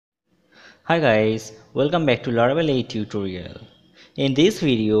Hi guys, welcome back to Laravel 8 tutorial. In this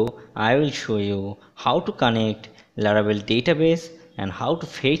video, I will show you how to connect Laravel database and how to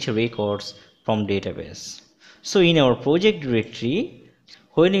fetch records from database. So in our project directory,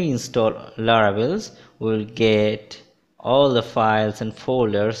 when we install Laravel, we will get all the files and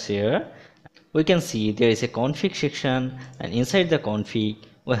folders here. We can see there is a config section, and inside the config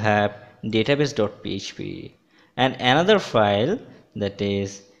we have database.php and another file that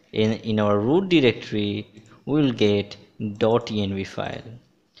is in our root directory we will get .env file.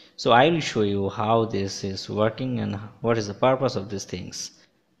 So I will show you how this is working and what is the purpose of these things.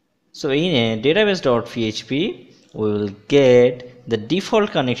 So in a database.php we will get the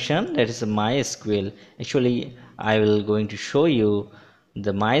default connection, that is a MySQL. Actually I will going to show you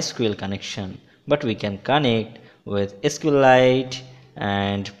the MySQL connection, but we can connect with SQLite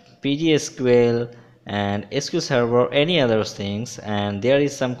and PGSQL and SQL Server, any other things, and there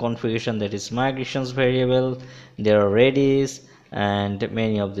is some configuration, that is migrations variable, there are redis and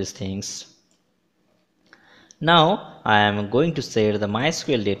many of these things. Now I am going to set the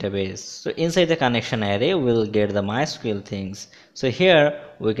MySQL database. So inside the connection array we will get the MySQL things. So here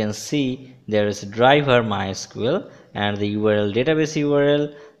we can see there is a driver MySQL and the URL, database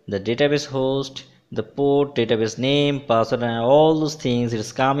URL, the database host, the port, database name, password, and all those things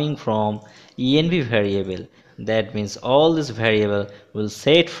is coming from env variable. That means all this variable will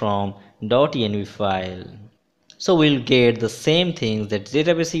set from .env file. So we'll get the same things, that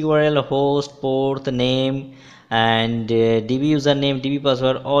database URL, host, port, the name, and DB username, DB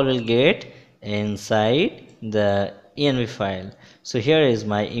password, all will get inside the env file. So here is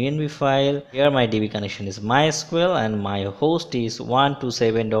my env file. Here my DB connection is MySQL and my host is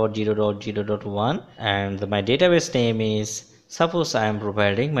 127.0.0.1 and my database name is, suppose I am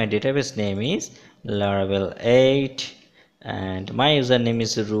providing my database name is Laravel 8 and my username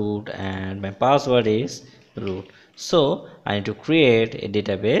is root and my password is root. So I need to create a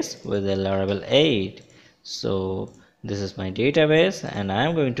database with a Laravel 8. So this is my database and I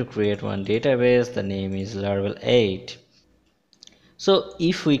am going to create one database. The name is Laravel 8. So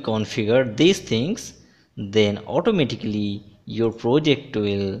if we configure these things, then automatically your project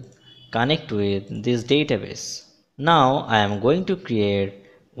will connect with this database. Now I am going to create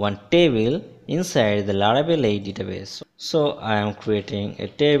one table inside the Laravel 8 database. So I am creating a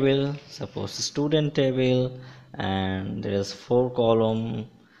table, suppose student table, and there is 4 column.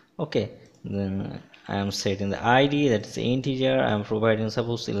 Okay, then I am setting the ID, that is the integer. I am providing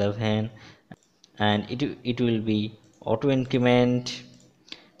suppose 11, and it will be auto increment,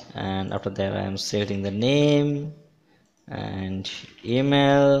 and after that I am setting the name and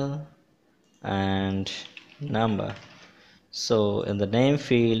email and number. So in the name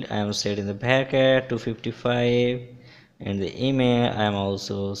field I am setting the bracket 255, and the email I am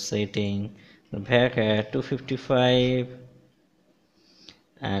also setting the bracket 255,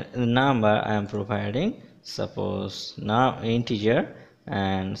 and in the number I am providing suppose now integer,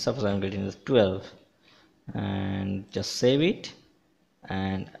 and suppose I am getting the 12, and just save it,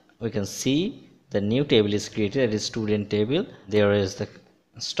 and we can see the new table is created, that is student table. There is the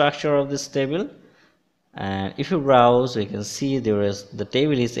structure of this table, and if you browse we can see there is the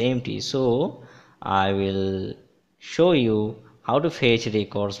table is empty. So I will show you how to fetch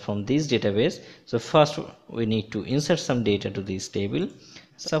records from this database. So first we need to insert some data to this table.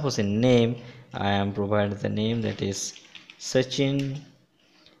 Suppose in name I am providing the name, that is Sachin,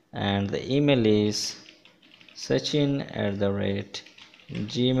 and the email is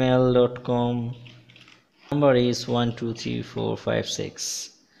sachin@gmail.com, number is 123456,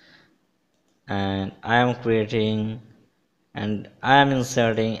 and I am creating and I am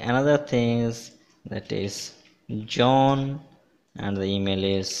inserting another things, that is John, and the email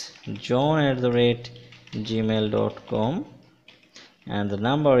is john@gmail.com, and the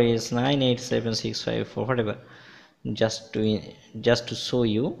number is 98765 whatever, just to show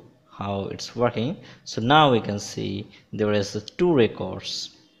you how it's working. So now we can see there is 2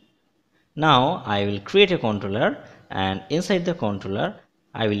 records. Now I will create a controller, and inside the controller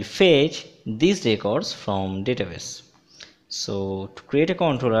I will fetch these records from database. So to create a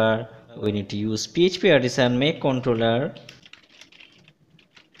controller we need to use PHP artisan make controller.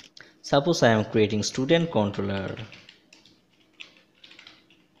 Suppose I am creating student controller.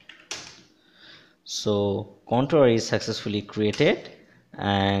 So controller is successfully created,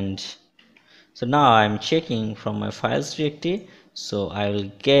 and so now I am checking from my files directory. So I will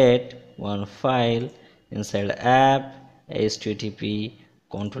get one file inside app http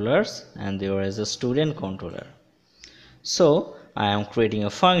controllers, and there is a student controller. So I am creating a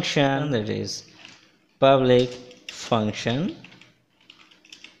function, that is public function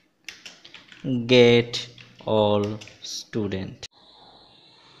get all student.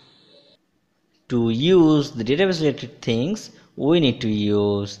 To use the database related things, we need to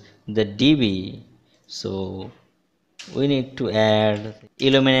use the DB. So we need to add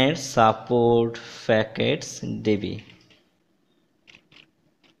eliminate support facets DB.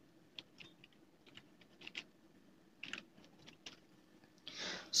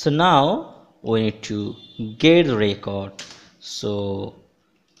 So now we need to get the record. So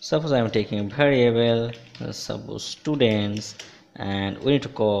suppose I am taking a variable, suppose students, and we need to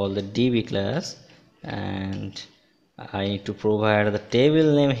call the DB class, and I need to provide the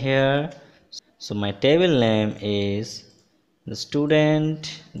table name here. So my table name is the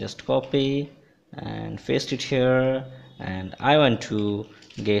student. Just copy and paste it here, and I want to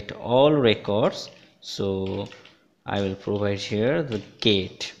get all records, so I will provide here the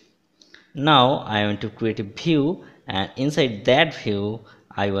get. Now I want to create a view, and inside that view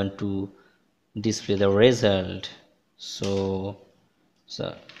I want to display the result. So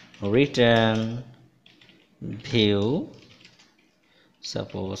return view.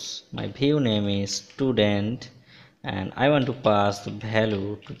 Suppose my view name is student, and I want to pass the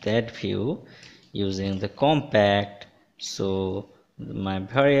value to that view using the compact. So my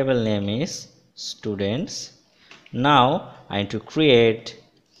variable name is students. Now I need to create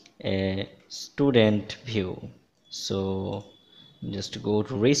a student view. So just go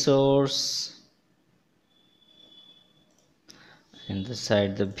to resource and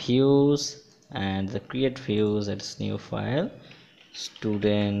inside the views and the create views, it's new file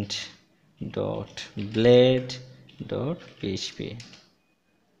student dot blade dot php.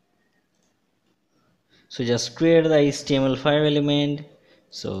 So just create the HTML5 element.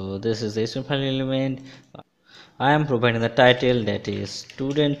 So this is the HTML5 element. I am providing the title, that is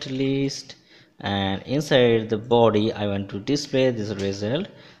student list, and inside the body I want to display this result.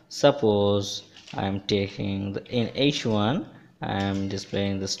 Suppose I am taking the, in h1 I am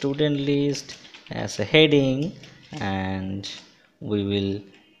displaying the student list as a heading, and we will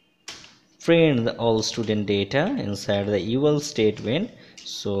print the all student data inside the eval statement.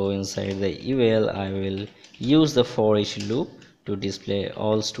 So inside the eval I will use the for each loop to display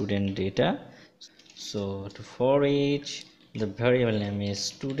all student data. So to for each, the variable name is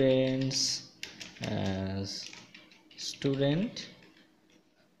students as student,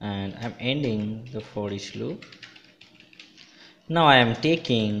 and I'm ending the for each loop. Now I am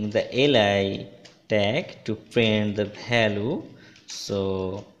taking the li tag to print the value.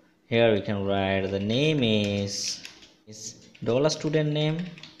 So here we can write the name is dollar student name.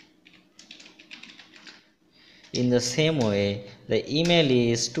 In the same way, the email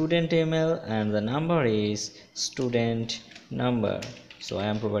is student email and the number is student number. So I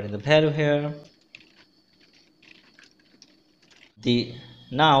am providing the value here.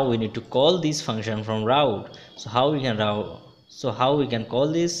 Now we need to call this function from route. So how we can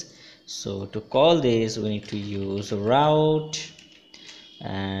call this? So to call this we need to use route,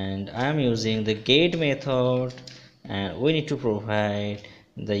 and I am using the get method, and we need to provide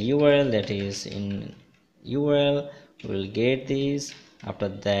the URL, that is in URL we will get this. After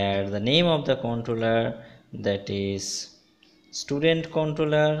that the name of the controller, that is student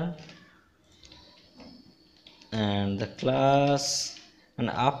controller, and the class, and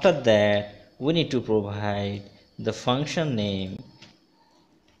after that we need to provide the function name,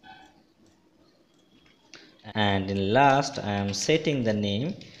 and in last I am setting the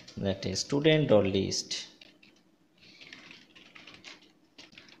name, that is student.list.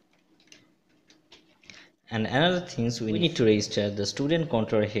 And another things, we need to register the student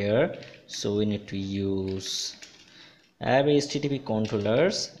controller here. So we need to use app http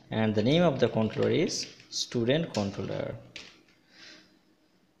controllers, and the name of the controller is student controller.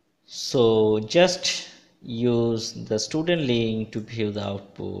 So just use the student link to view the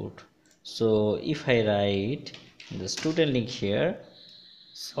output. So if I write the student link here,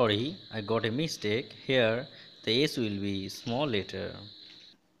 sorry, I got a mistake here, the s will be small letter.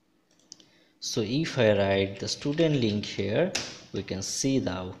 So if I write the student link here, we can see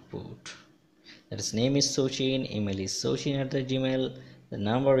the output. That is, name is Sochin, email is sochin@gmail, the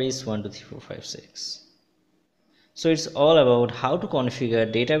number is 123456. So it's all about how to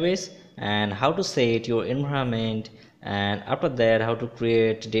configure database and how to set your environment, and after that how to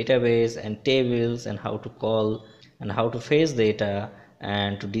create database and tables, and how to call and how to fetch data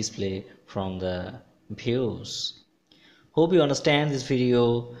and to display from the views. Hope you understand this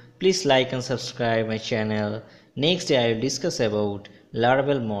video. Please like and subscribe my channel. Next I will discuss about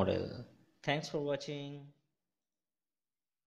Laravel model. Thanks for watching.